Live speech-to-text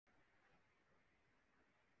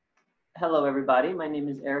Hello, everybody. My name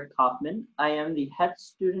is Eric Kaufman. I am the head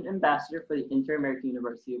student ambassador for the Inter-American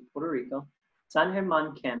University of Puerto Rico, San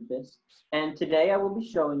German campus. And today I will be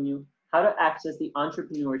showing you how to access the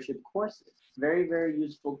entrepreneurship courses. Very, very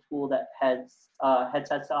useful tool that Heads has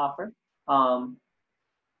to offer. And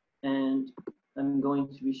I'm going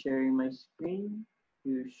to be sharing my screen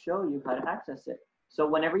to show you how to access it. So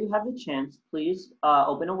whenever you have the chance, please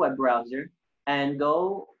open a web browser and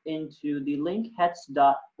go into the link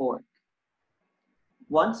hets.org.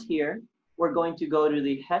 Once here, we're going to go to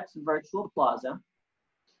the HETS Virtual Plaza.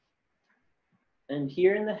 And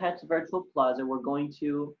here in the HETS Virtual Plaza, we're going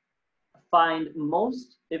to find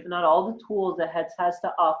most, if not all, the tools that HETS has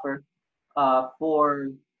to offer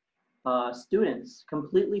for students,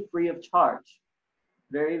 completely free of charge.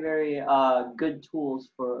 Very, very good tools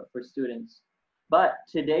for students. But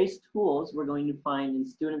today's tools we're going to find in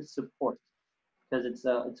student support, because it's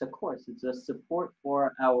a course. It's a support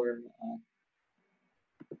for our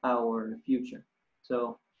future.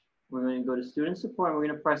 So we're going to go to student support and we're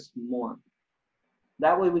going to press more.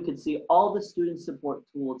 That way we could see all the student support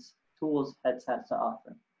tools HETS has to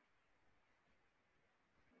offer.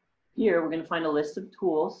 Here we're going to find a list of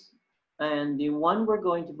tools, and the one we're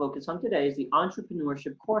going to focus on today is the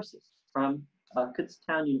entrepreneurship courses from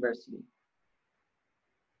Kutztown University.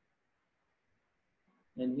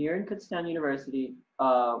 And here in Kutztown University,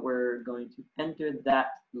 we're going to enter that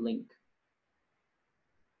link.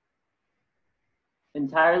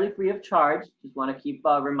 Entirely free of charge. Just want to keep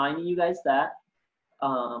reminding you guys that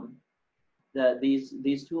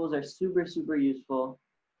these tools are super useful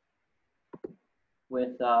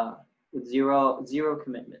with zero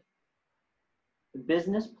commitment.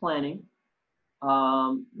 Business planning.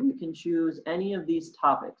 You can choose any of these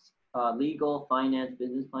topics: legal, finance,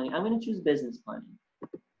 business planning. I'm going to choose business planning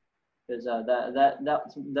because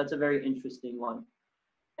that's a very interesting one.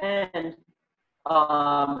 And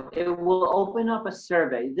it will open up a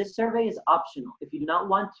survey. This survey is optional. If you do not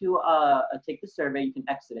want to take the survey, you can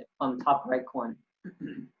exit it on the top right corner.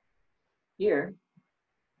 Here,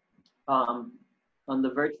 on the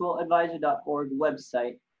virtualadvisor.org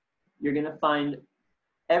website, you're going to find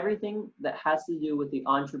everything that has to do with the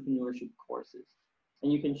entrepreneurship courses.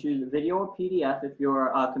 And you can choose video or PDF. If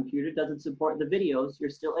your computer doesn't support the videos, you're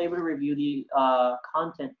still able to review the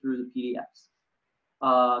content through the PDFs.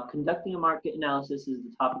 Conducting a market analysis is the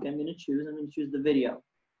topic I'm going to choose. I'm going to choose the video.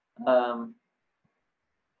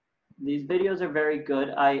 These videos are very good.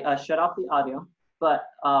 I shut off the audio, but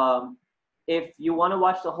if you want to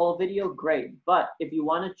watch the whole video, great. But if you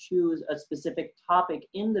want to choose a specific topic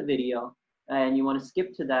in the video and you want to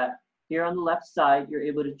skip to that, here on the left side, you're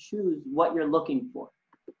able to choose what you're looking for.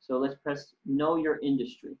 So let's press Know Your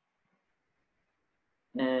Industry.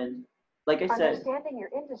 And like I said, understanding your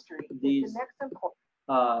industry is the next important.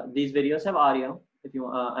 These videos have audio. If you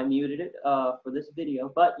want, I muted it for this video,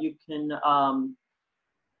 but you can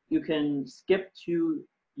skip to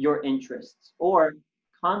your interests or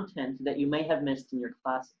content that you may have missed in your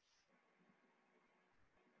classes.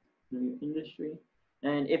 In your industry.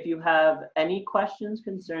 And if you have any questions,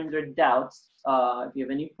 concerns, or doubts, if you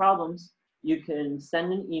have any problems, you can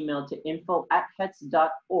send an email to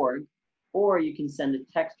info@hets.org, or you can send a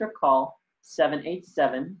text or call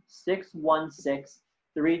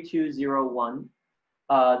 787-616-3201.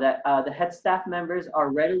 The HETS staff members are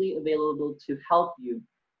readily available to help you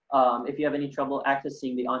if you have any trouble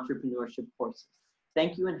accessing the entrepreneurship courses.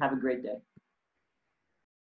 Thank you and have a great day.